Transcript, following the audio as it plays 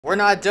We're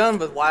not done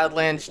with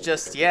Wildlands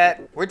just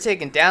yet. We're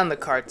taking down the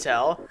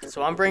cartel,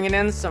 so I'm bringing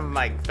in some of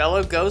my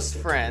fellow ghost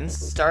friends,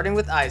 starting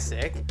with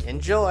Izaac.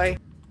 Enjoy!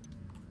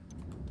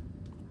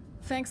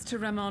 Thanks to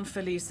Ramon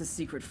Felice's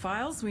secret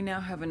files, we now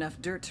have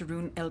enough dirt to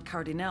ruin El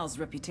Cardenal's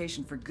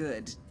reputation for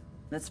good.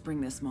 Let's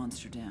bring this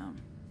monster down.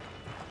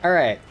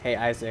 Alright, hey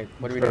Izaac,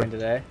 what are we doing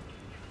today?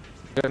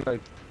 You're gonna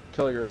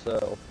kill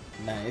yourself.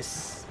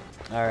 Nice.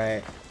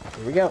 Alright,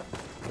 here we go.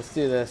 Let's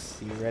do this.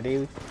 You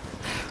ready?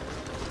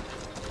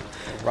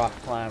 Rock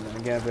climb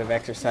and get a bit of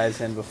exercise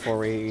in before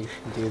we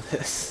do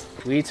this.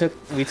 We took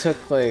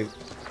the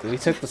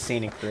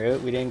scenic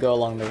route. We didn't go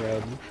along the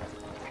road.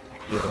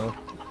 Yeah.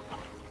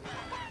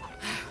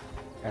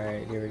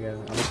 Alright, here we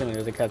go. I'm assuming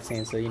there's a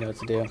cutscene, so you know what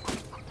to do.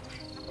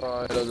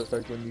 It does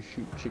affect when you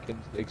shoot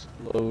chickens, they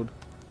explode.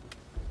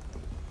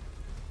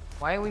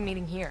 Why are we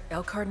meeting here?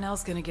 El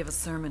Cardenal's gonna give a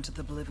sermon to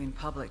the believing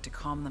public to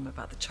calm them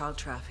about the child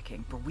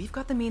trafficking, but we've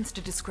got the means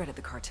to discredit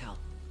the cartel.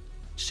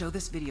 Show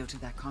this video to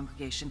that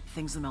congregation,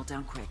 things will melt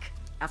down quick.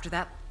 After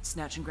that,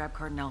 snatch and grab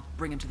Cardenal,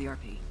 bring him to the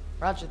RP.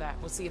 Roger that.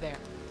 We'll see you there.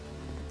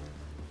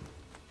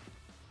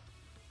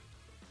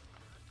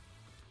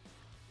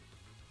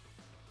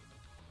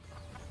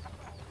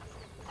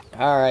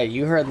 Alright,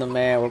 you heard the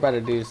man. We're about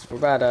to This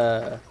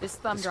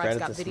thumb discredit drive's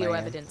got this video man.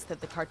 evidence that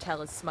the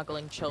cartel is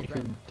smuggling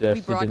children.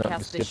 definitely We did not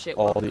broadcast this skip shit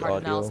all while the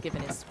Cardinal's audio.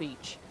 giving his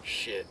speech.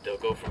 Shit, they'll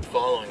go from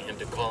following him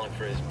to calling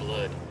for his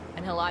blood.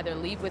 And he'll either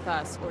leave with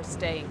us or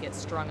stay and get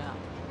strung up.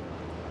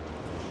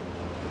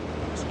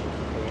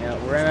 You know,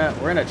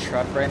 we're in a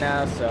truck right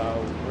now,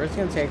 so we're just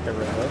gonna take the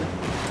road.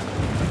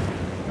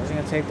 We're just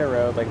gonna take the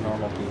road like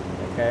normal people,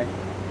 okay?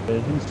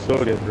 Man, he's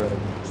so good, right?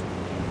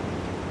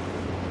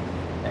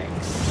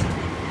 Thanks.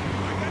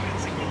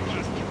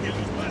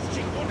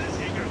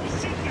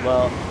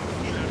 Well,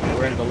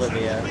 we're in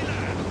Bolivia.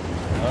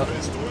 Oh,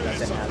 that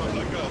didn't happen.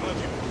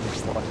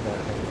 Watch that.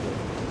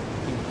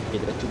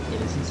 Get a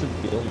innocent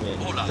civilian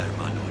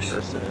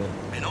person.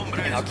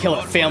 And I'll kill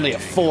a family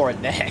of 4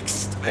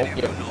 next. Four?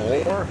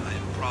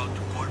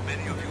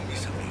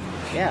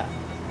 Yeah.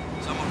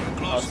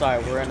 Oh,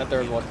 sorry, we're in a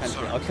third world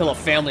country. I'll kill a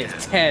family of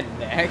 10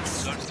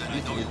 next. 20?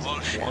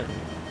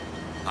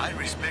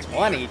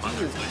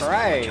 Jesus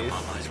Christ.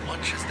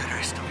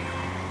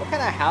 What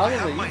kind of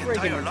houses are you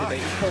breaking into that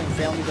you're killing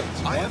families of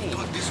 20?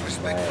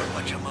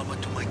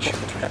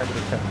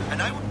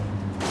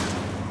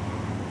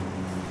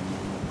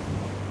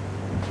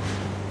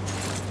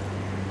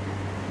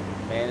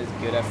 Man is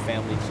good at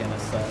family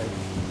genocide.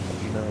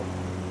 You know.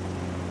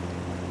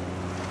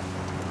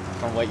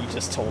 From what you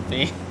just told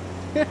me.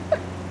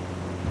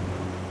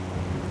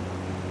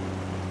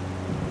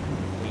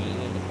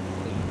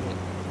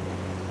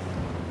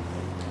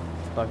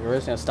 Fuck, we're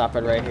just gonna stop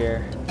it right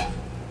here.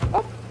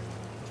 Oh.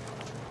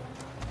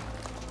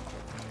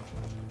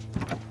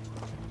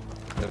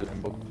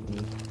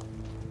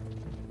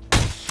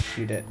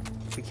 Shoot it.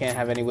 We can't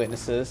have any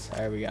witnesses.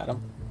 Alright, we got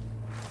him.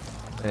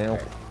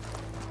 Right.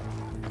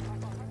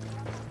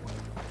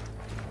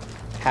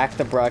 Hack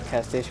the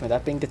broadcast station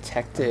without being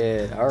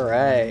detected.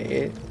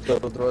 Alright. So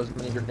throw as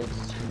many grenades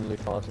as humanly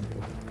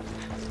possible.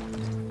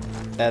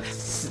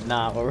 That's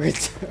not what we're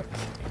doing.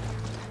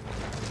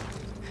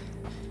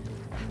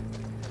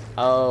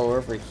 Oh, we're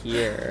over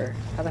here.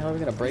 How the hell are we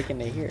gonna break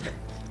into here?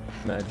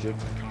 Magic.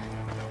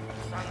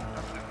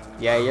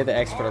 Yeah, you're the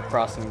expert at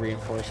crossing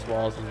reinforced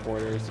walls and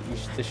borders.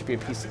 This should be a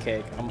piece of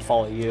cake. I'm gonna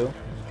follow you.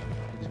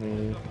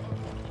 Me.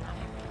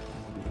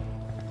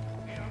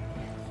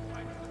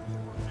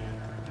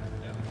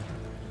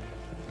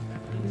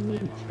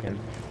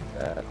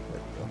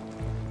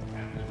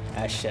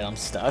 Ah shit, I'm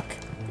stuck.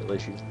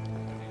 Delicious.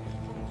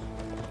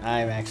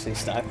 I'm actually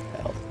stuck.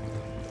 Help.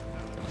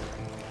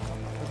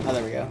 Oh,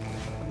 there we go.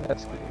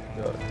 That's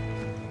good.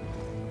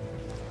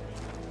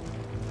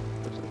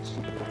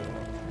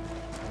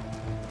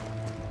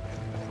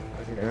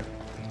 Right here.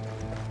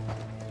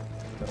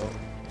 No.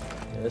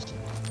 Yes.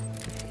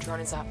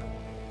 Drone is up.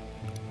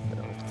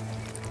 No.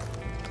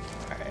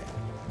 Alright.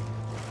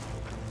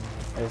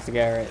 There's the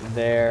guy right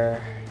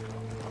there.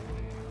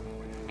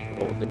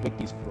 Oh, they make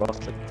these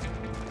rough like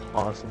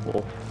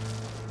possible.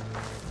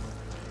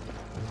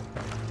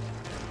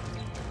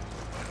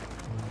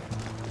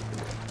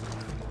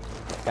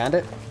 Found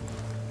it?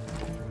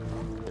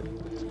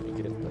 Let's make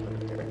it in the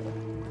area.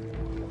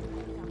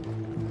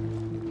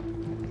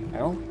 I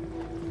don't?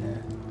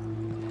 Yeah.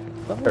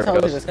 Something There it tells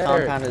me goes. this There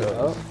compound it is.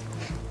 goes.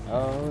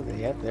 Oh,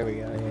 yep, there we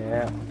go.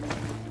 Yeah.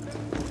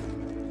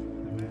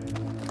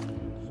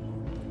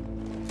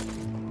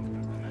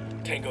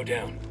 Can't go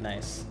down.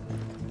 Nice.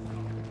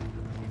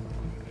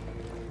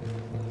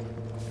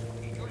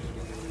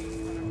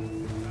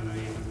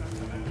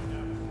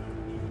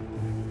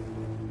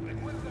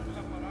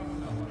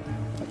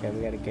 Okay,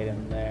 we gotta get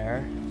in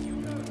there.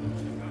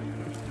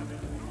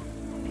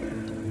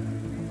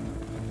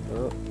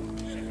 Oh.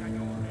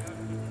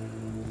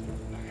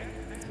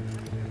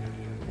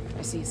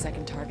 I see a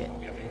second target.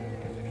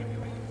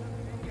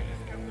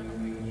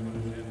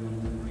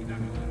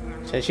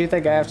 Should I shoot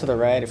that guy off to the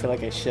right? I feel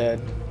like I should.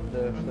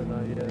 Definitely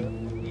not yet.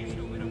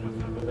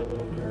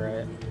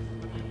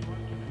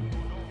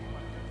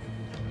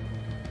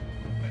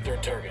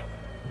 third target.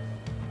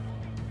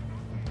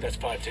 That's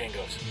 5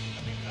 tangos.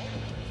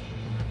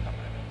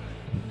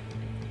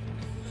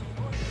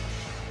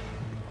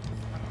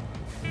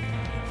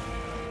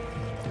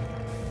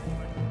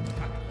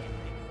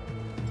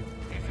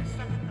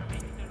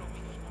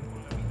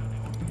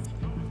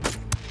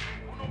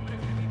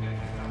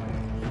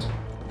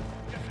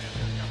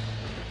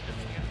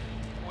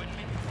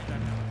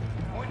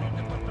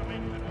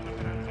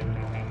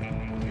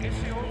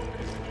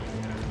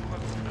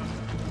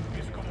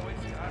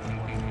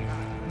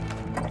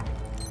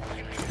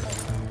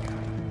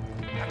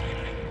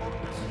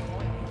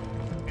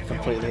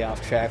 Completely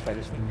off track. I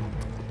just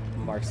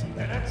marked some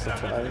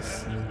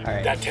supplies.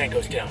 Alright. That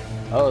tango's down.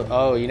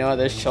 Oh, you know what?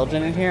 There's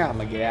children in here. I'm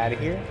gonna get out of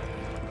here.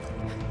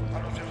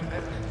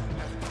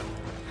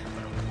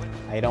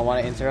 I don't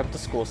want to interrupt the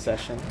school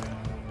session.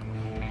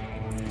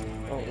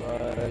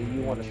 Oh,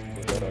 you want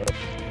to split up?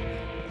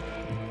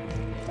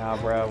 Nah,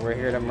 bro. We're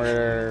here to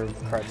murder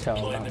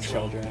cartel, not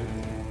children.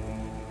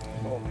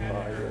 Oh,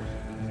 fire.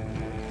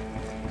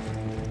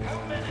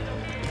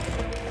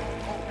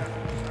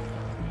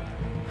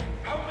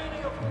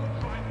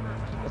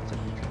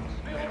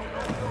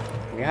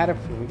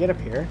 We get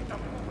up here.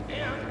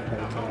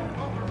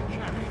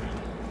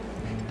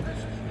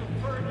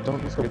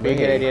 Don't Would it be a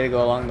good idea to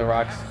go along the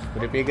rocks?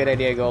 Would it be a good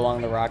idea to go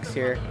along the rocks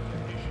here?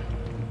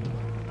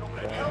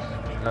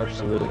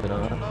 Absolutely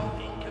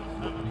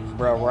not.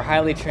 Bro, we're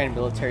highly trained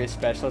military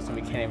specialists and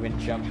we can't even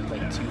jump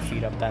like 2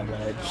 feet up that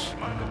ledge.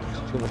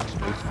 There's too much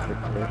space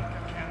for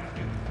it.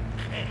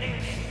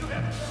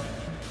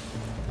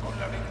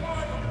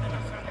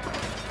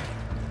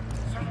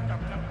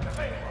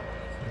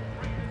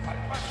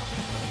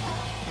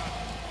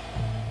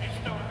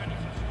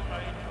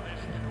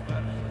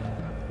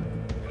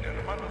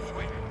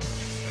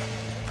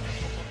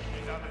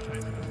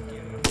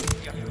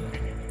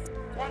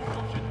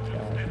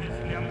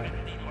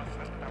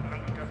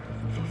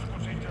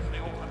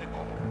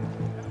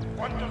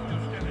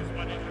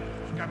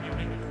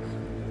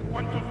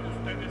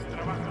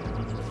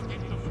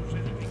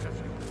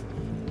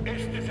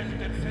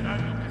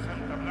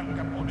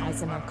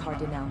 Izaac,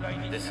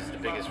 Cardenal. This is the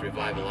biggest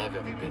revival I've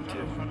ever been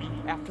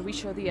to. After we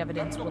show the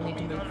evidence, we'll need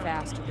to move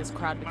fast or this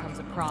crowd becomes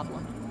a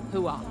problem.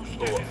 Hooah.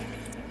 Hooah.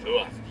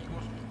 Hooah.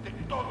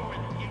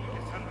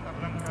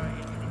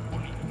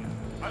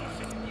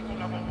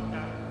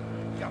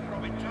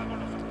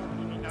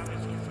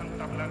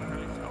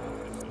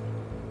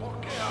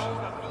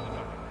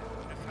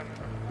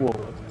 Whoa.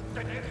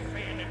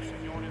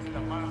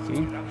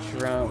 See?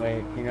 Drone,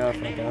 wait, you know,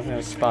 if I was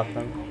gonna spot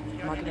them.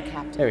 Marking a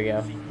captain. There we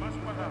go.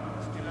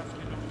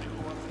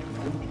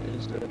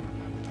 Is it?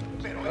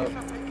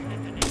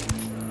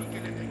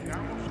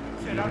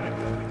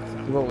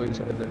 You've always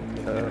had that.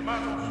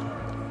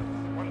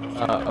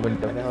 I mean,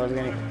 Where the hell are we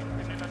gonna...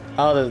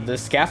 Oh, the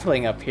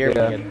scaffolding up here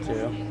Yeah. we get to.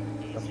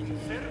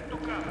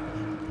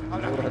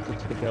 we'll have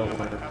to take out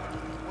one.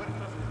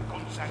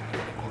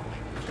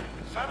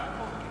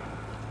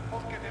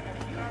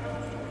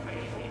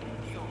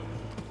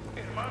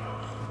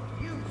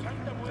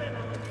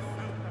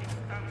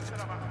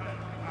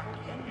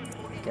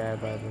 Guy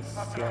by the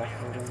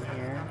scaffolding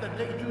here. That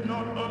they do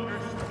not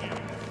understand.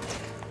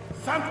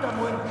 Santa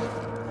Muerte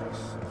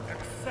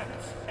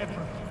accepts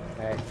everything.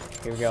 Alright,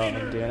 here we go.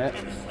 I'm doing it.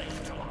 Here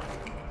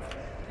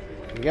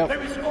we go.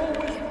 There is always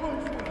room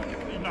for you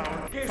in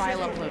our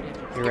File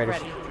uploaded. You Get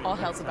ready? All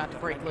hell's about to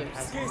break loose.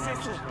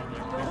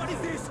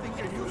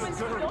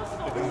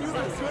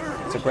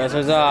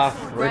 Suppressor's off.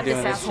 We're Grab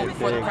doing this this asshole shit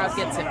before the big. crowd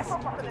gets him.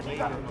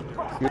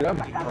 Dude, I'm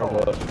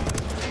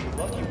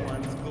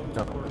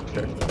no,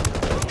 sure.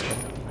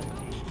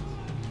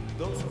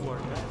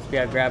 We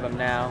gotta grab him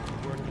now.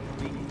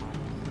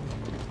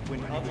 We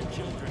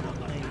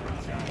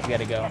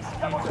gotta go.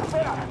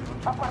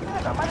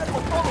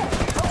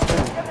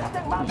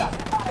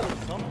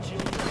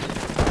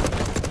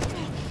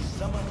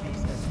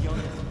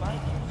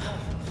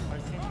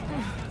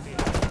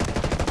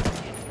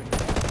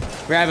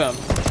 Grab him.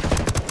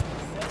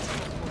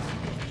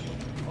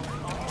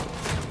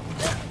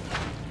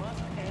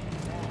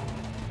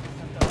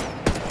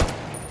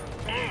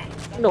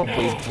 No,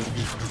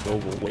 please, go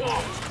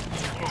away.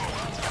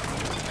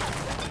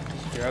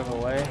 Drove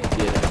away.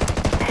 Yeah.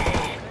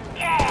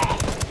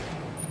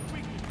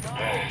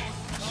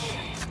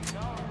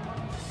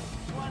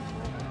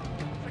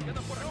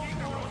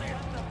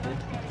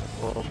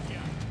 Well,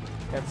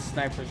 Got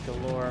snipers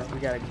galore. We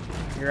gotta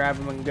grab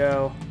him and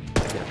go.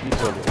 yeah, you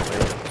told me,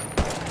 right?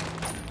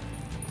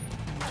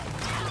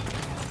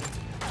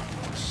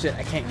 Shit,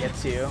 I can't get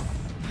to you.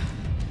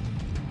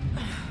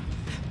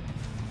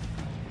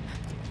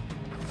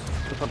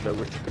 I thought that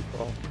was good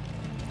call.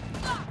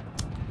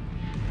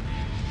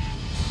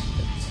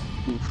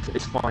 Oof,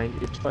 it's fine.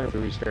 It's fine to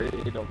restart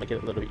it. It'll make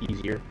it a little bit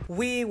easier.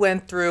 We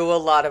went through a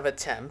lot of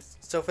attempts,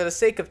 so for the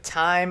sake of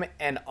time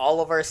and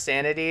all of our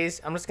sanities,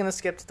 I'm just gonna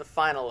skip to the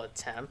final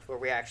attempt where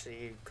we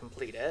actually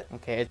complete it.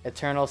 Okay,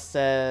 Eternal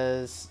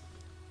says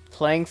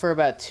Playing for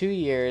about 2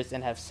 years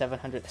and have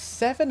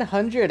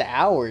 700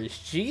 hours.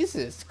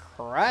 Jesus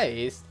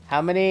Christ.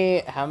 How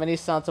many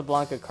Santa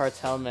Blanca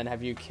cartel men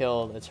have you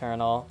killed,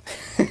 Eternal?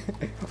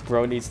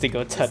 Bro needs to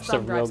go touch the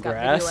real got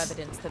grass. video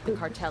evidence that the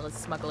cartel is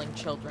smuggling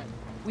children.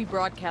 We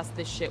broadcast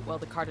this shit while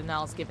the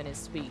Cardenal's giving his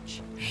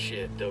speech.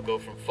 Shit, they'll go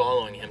from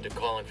following him to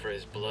calling for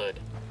his blood.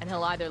 And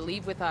he'll either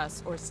leave with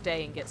us or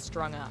stay and get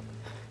strung up.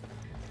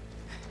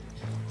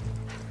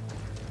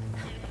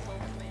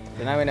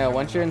 So now we know,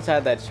 once you're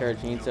inside that church,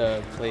 you need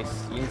to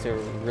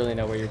really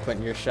know where you're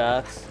putting your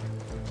shots.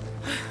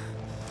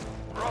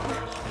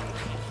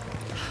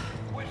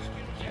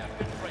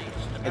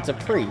 It's a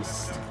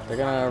priest. They're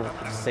gonna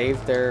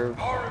save their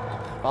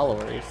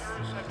followers.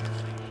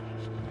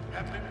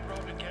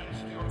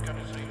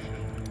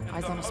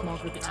 Eyes on a small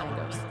group of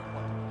tangos.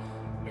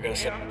 I gotta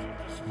set.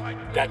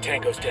 That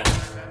tango's down.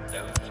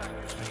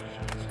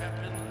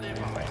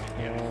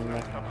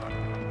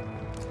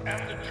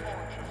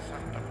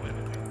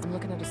 I'm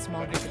looking at a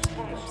small group of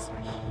tangos.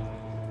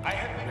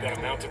 We got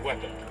a mounted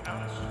weapon.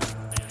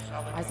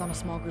 Eyes on a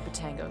small group of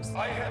tangos.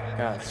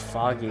 God, it's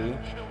foggy.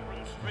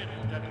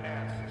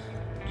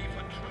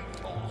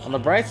 On the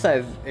bright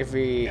side, if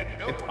we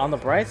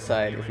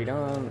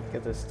don't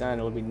get this done,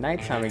 it'll be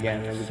nighttime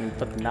again, and we can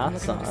put the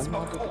knots I'm looking at a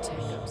small on. group of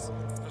tangos.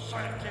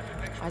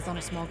 Eyes on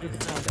a small group of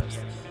tangos.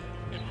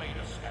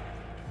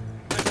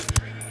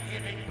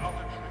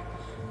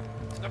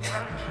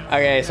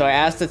 Okay, so I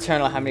asked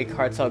Eternal how many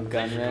cartel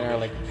gunmen or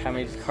like how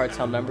many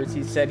cartel members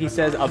he said. He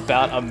says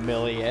about 1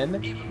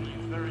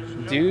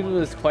 million. Dude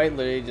was quite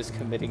literally just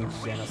committing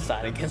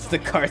genocide against the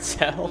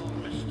cartel.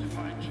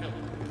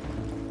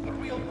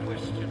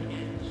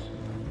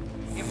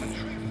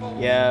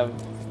 Yeah,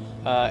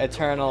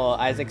 Eternal,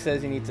 Izaac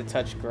says you need to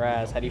touch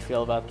grass. How do you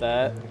feel about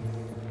that?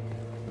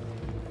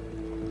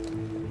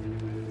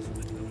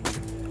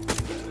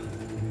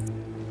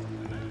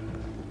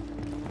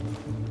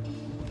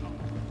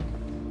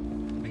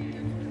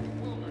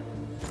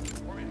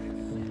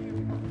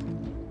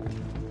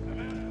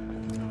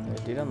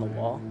 Dude on the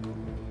wall.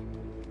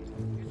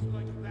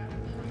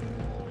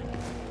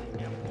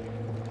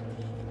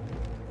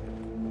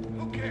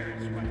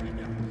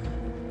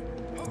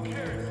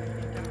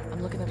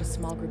 I'm looking at a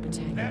small group of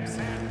tangos.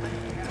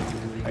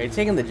 Are you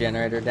taking the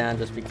generator down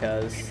just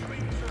because?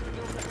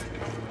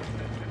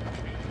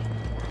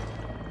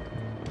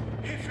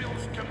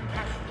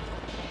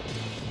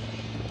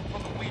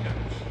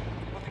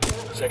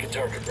 Second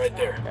target right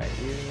there.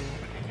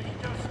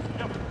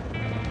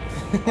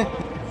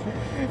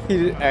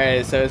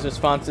 Alright, so his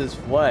response is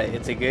what?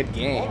 It's a good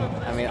game.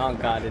 I mean, on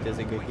God, it is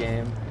a good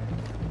game.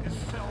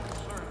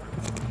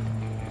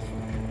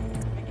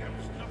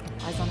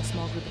 Eyes on a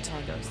small group of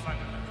tangos.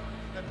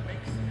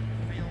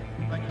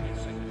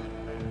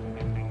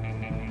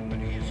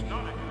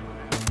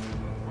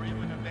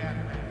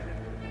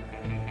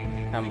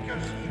 I'm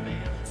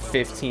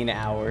 15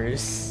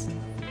 hours.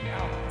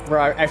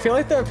 Bro, I feel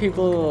like there are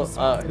people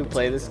who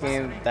play this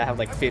game that have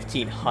like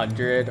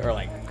 1,500 or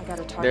like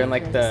they're in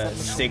like the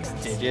 6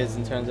 digits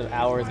in terms of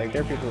hours. Like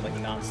there are people who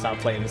like non-stop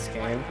playing this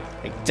game,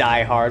 like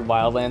die-hard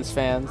Wildlands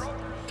fans.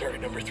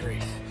 Target number 3.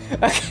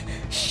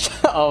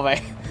 Oh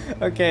my.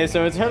 Okay,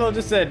 so Eternal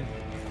just said,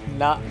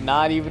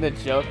 not even a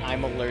joke.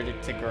 I'm allergic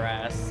to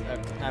grass.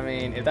 I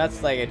mean, if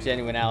that's like a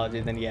genuine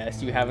allergy, then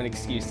yes, you have an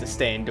excuse to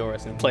stay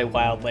indoors and play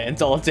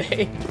Wildlands all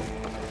day.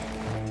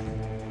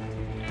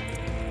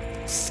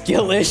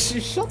 Skill issue?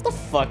 Shut the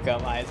fuck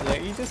up,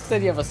 Izaac. You just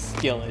said you have a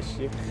skill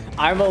issue.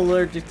 I'm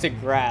allergic to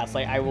grass.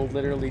 Like I will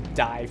literally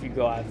die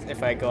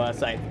if I go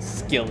outside.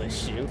 Skill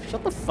issue.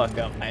 Shut the fuck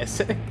up,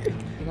 Izaac.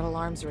 We got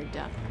alarms rigged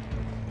up.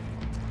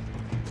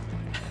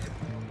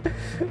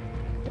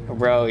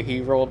 Bro, he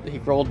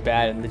rolled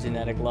bad in the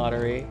genetic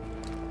lottery.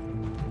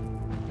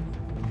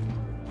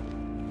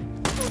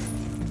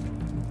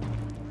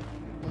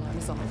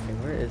 Alarms on. Okay,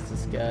 where is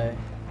this guy? I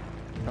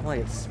don't want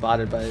to get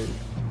spotted by.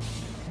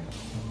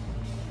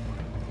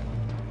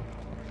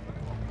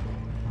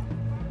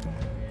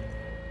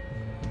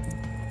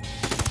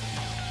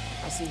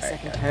 I see a Alright,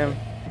 second. got him.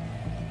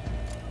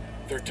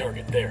 Third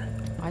target there.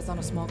 Eyes on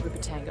a small group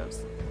of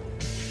tangos.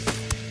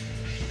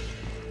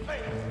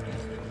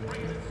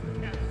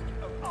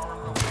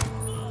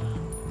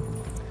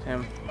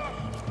 Him.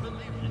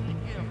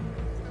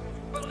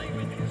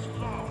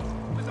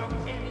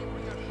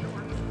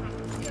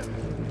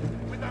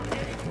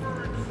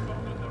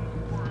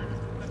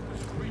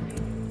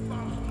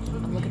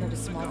 I'm looking at a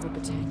small group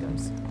of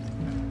tangos.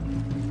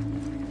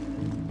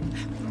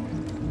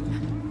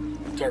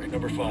 Target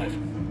number 5.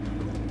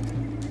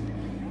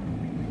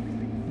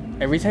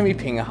 Every time you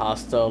ping a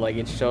hostile, like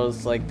it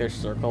shows like their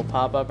circle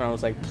pop up, and I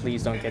was like,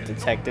 please don't get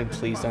detected,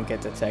 please don't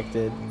get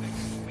detected.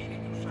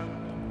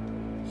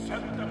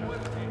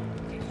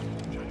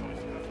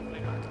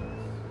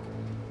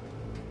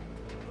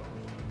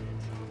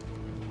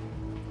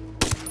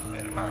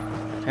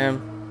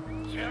 Him.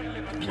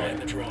 Plant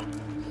the drone.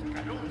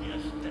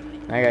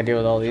 I gotta deal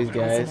with all these Eyes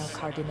on guys.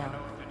 Cardenal.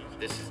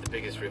 This is the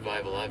biggest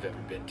revival I've ever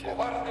been to.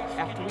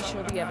 After we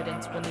show the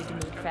evidence, we'll need to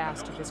move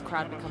fast or this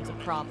crowd becomes a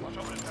problem.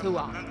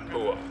 Hooah.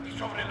 Hooah.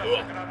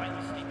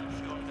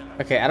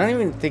 Hooah. Okay, I don't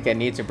even think I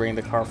need to bring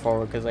the car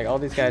forward because like all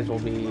these guys will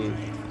be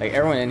like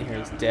everyone in here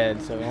is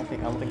dead, so I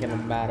don't think it'll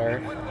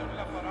matter.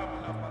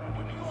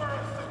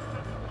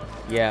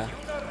 Yeah.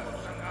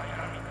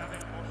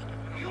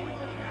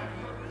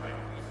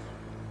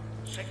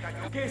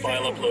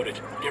 File uploaded.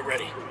 Get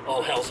ready.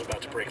 All hell's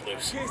about to break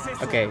loose.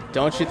 Okay,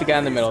 don't shoot the guy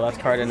in the middle. That's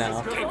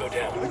Cardenal. Tango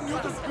down.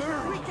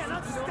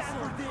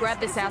 Grab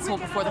this asshole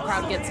before the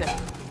crowd gets him.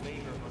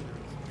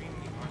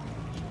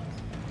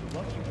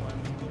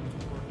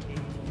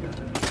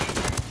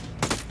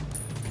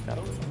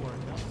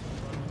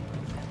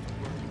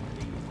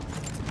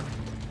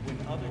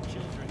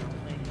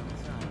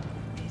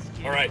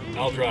 Alright,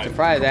 I'll drive.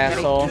 Surprise,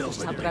 asshole.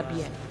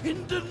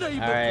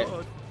 Alright.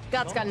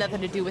 God's got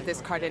nothing to do with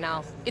this,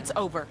 Cardenal. It's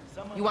over.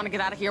 You want to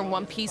get out of here in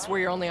one piece, we're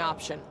your only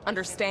option.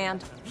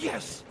 Understand?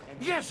 Yes,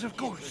 yes, of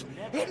course.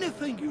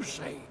 Anything you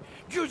say.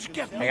 Just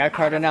get me. I got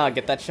Cardenal.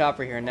 Get that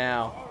chopper here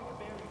now.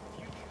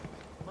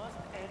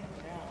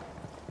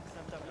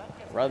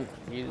 Run.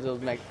 Use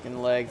those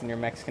Mexican legs and your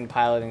Mexican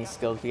piloting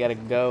skills. We gotta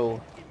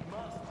go.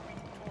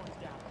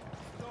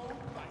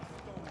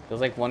 There's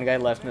like one guy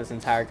left in this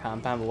entire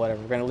compound, but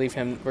whatever. We're gonna leave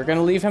him. We're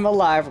gonna leave him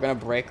alive. We're gonna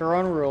break our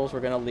own rules.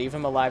 We're gonna leave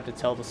him alive to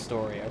tell the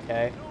story.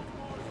 Okay?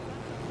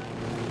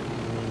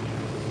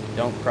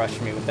 Don't crush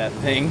me with that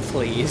thing,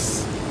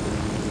 please.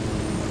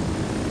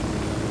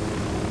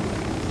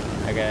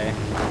 Okay.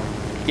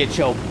 Get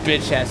your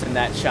bitch ass in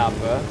that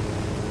chopper.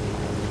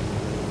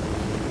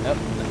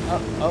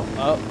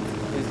 Oh.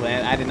 Please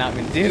land. I did not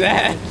mean to do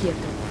that. I'm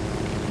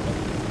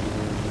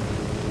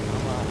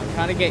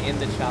trying to get in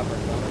the chopper. So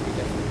I'm gonna be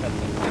just cut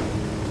things.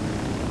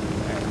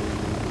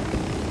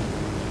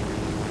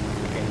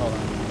 Okay, hold on.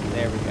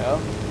 There we go.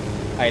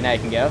 Alright, now you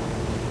can go.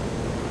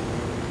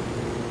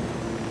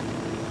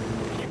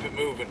 Keep it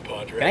moving,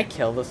 Padre. Can I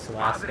kill this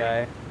last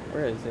guy?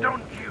 Where is it?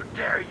 Don't you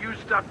dare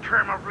use that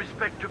term of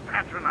respect to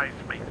patronize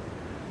me.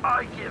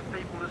 I give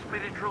people the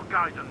spiritual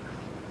guidance.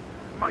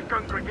 My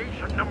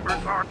congregation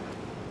numbers are...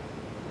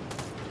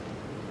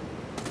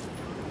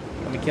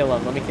 Let me kill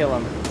him. Let me kill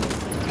him.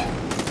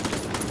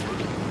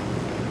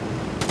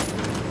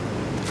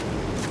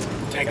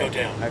 Tango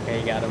down. Okay,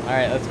 you got him.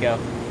 Alright, let's go.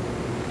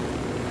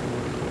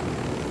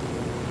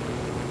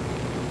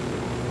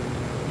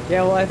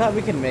 Yeah, well, I thought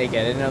we could make it.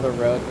 I didn't know the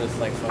road was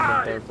like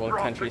fucking third world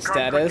country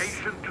status.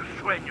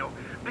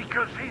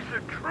 Because he's a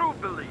true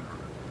believer.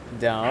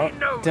 Don't.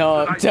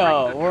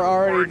 We're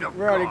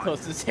already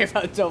close to safe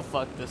house. Don't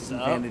fuck this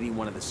up. Vanity,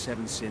 one of the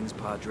 7 sins,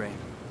 Padre.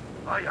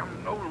 I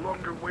am no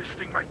longer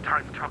wasting my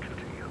time talking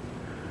to you.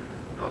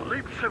 The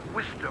lips of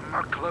wisdom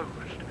are closed,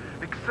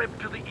 except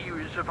to the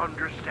ears of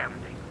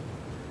understanding.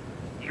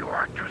 You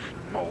are too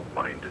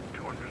small-minded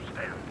to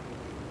understand.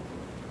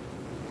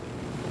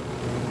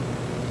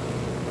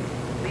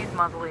 These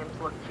mausoleums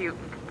look cute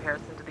in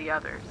comparison to the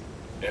others.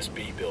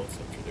 SB builds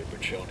them for their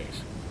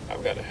pachones.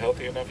 I've got a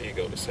healthy enough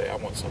ego to say I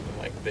want something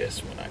like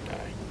this when I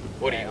die.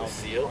 What are you, a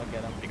SEAL?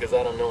 Because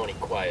I don't know any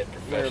quiet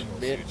professionals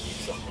who do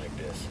something like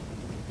this.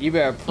 You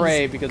better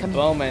pray because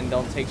bowmen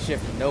don't take shit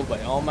from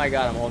nobody. Oh my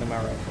god, I'm holding my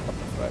rifle. What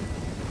the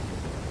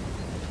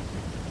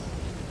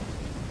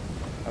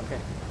fuck? Okay.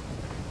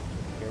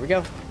 Here we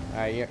go.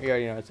 Alright, you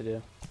already know what to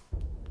do.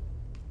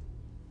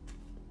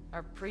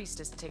 Our priest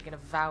has taken a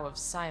vow of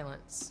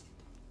silence.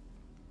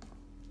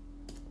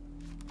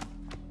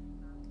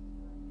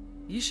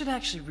 You should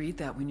actually read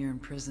that when you're in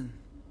prison.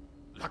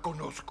 La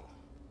conozco.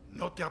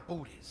 No te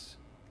apures.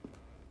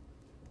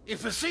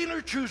 If a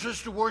sinner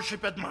chooses to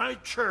worship at my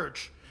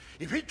church,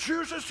 if he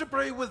chooses to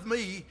pray with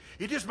me,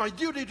 it is my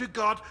duty to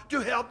God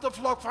to help the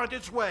flock find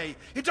its way.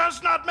 It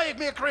does not make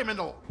me a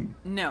criminal.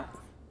 No.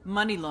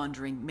 Money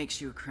laundering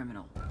makes you a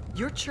criminal.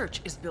 Your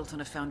church is built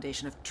on a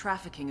foundation of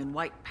trafficking in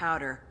white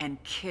powder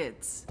and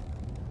kids.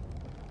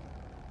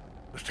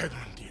 Usted no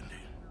entiende.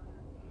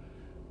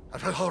 I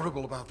felt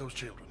horrible about those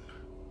children.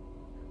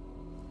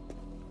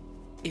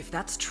 If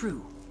that's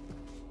true,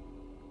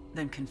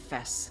 then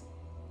confess.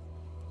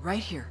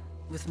 Right here,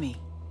 with me.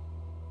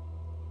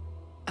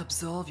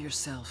 Absolve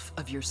yourself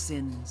of your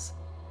sins.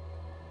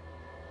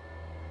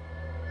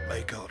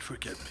 May God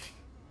forgive me.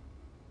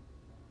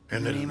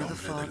 In the name of the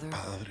Father,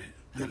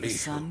 and of the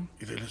Son,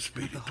 and of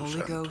the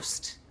Holy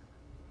Ghost.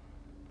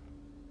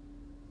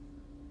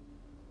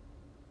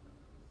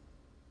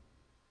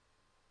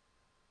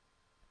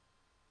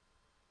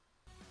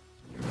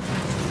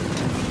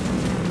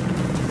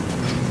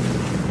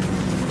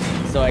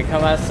 So I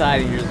come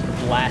outside and you're just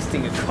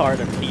blasting a car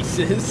to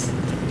pieces.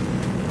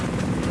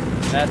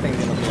 That thing's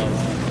gonna blow up.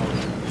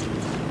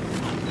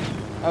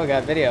 Oh, we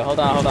got video. Hold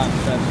on. Shut. We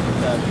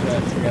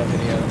got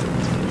video.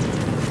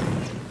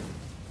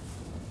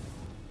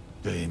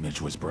 The image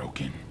was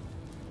broken.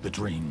 The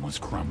dream was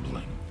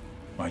crumbling.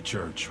 My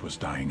church was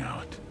dying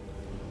out.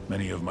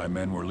 Many of my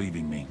men were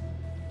leaving me.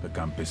 The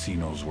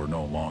campesinos were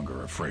no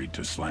longer afraid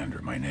to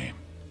slander my name.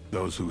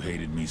 Those who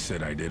hated me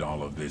said I did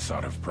all of this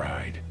out of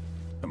pride.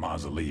 The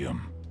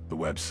mausoleum, the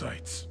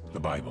websites, the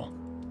Bible.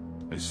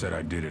 They said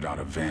I did it out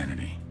of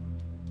vanity.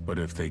 But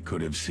if they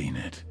could have seen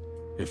it,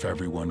 if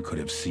everyone could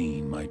have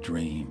seen my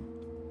dream,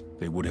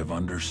 they would have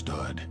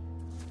understood.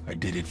 I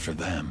did it for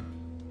them,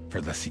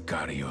 for the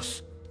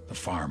sicarios, the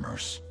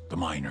farmers, the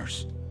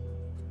miners.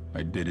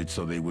 I did it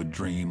so they would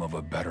dream of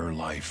a better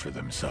life for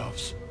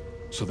themselves,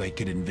 so they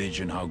could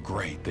envision how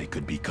great they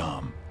could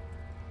become,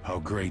 how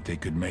great they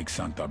could make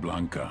Santa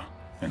Blanca,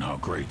 and how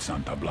great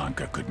Santa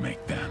Blanca could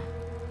make them.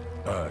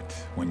 But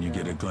when you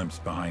get a glimpse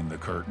behind the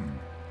curtain,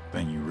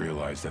 then you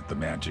realize that the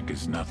magic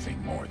is nothing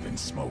more than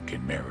smoke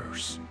and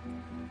mirrors.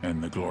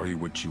 And the glory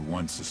which you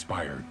once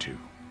aspired to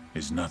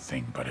is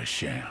nothing but a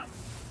sham.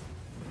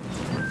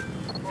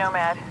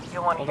 Nomad,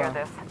 you'll want to hear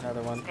this.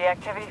 Another one. The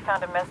activity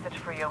found a message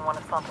for you on one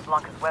of Santa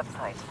Blanca's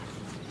websites.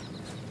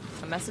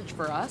 A message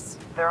for us?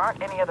 There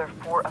aren't any other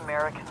 4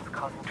 Americans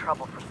causing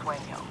trouble for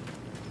Sueño.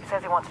 He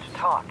says he wants to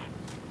talk.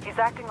 He's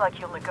acting like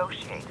he'll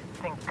negotiate,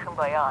 sing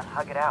Kumbaya and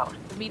hug it out.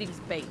 The meeting's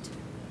bait,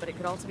 but it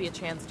could also be a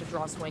chance to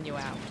draw Sueño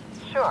out.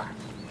 Sure.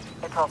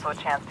 It's also a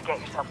chance to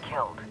get yourself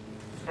killed.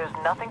 There's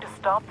nothing to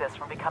stop this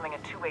from becoming a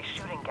two-way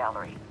shooting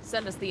gallery.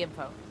 Send us the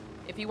info.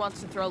 If he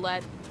wants to throw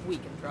lead, we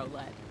can throw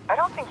lead. I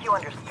don't think you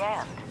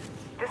understand.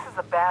 This is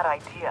a bad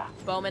idea.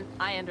 Bowman,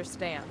 I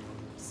understand.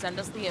 Send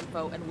us the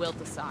info and we'll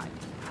decide.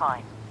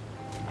 Fine.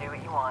 Do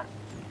what you want.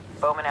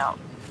 Bowman out.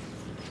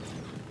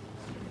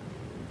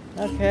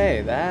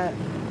 Okay, that...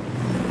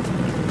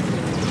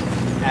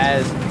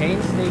 As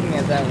painstaking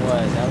as that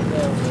was a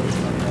really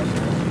fun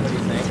mission. What do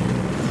you think?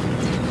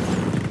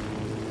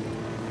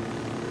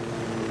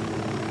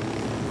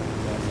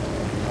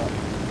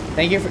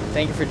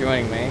 Thank you for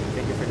joining me.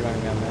 Thank you for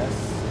joining me on this.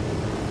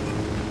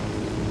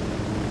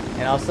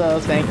 And also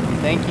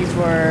thank you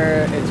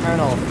for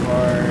Eternal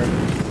for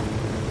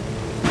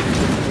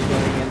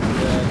joining into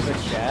the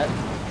Twitch chat.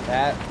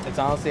 It's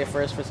honestly a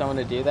first for someone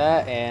to do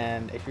that,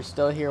 and if you're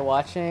still here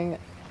watching,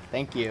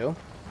 thank you.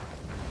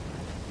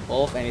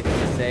 Wolf, anything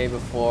to say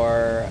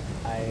before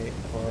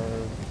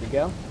we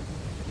go?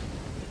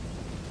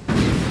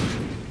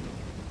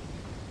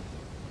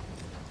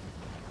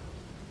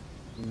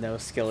 No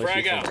skill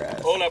issue for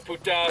Grass. Hola,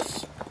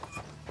 putas.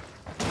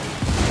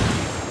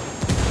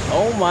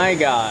 Oh my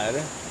god.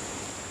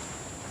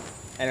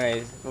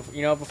 Anyways,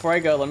 you know, before I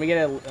go, let me get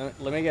a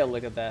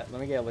look at that.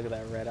 Let me get a look at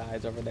that red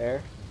eyes over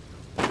there.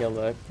 Get a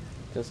look.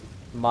 Just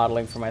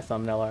modeling for my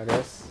thumbnail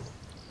artist.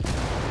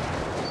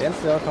 Stand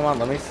still. Come on.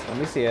 Let me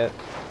see it.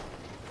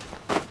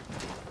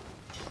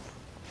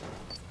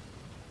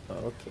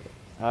 Okay.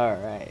 All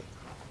right.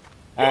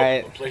 All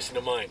right. I'm placing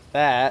a mine.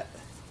 That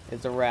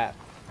is a wrap.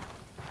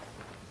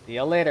 See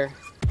you later.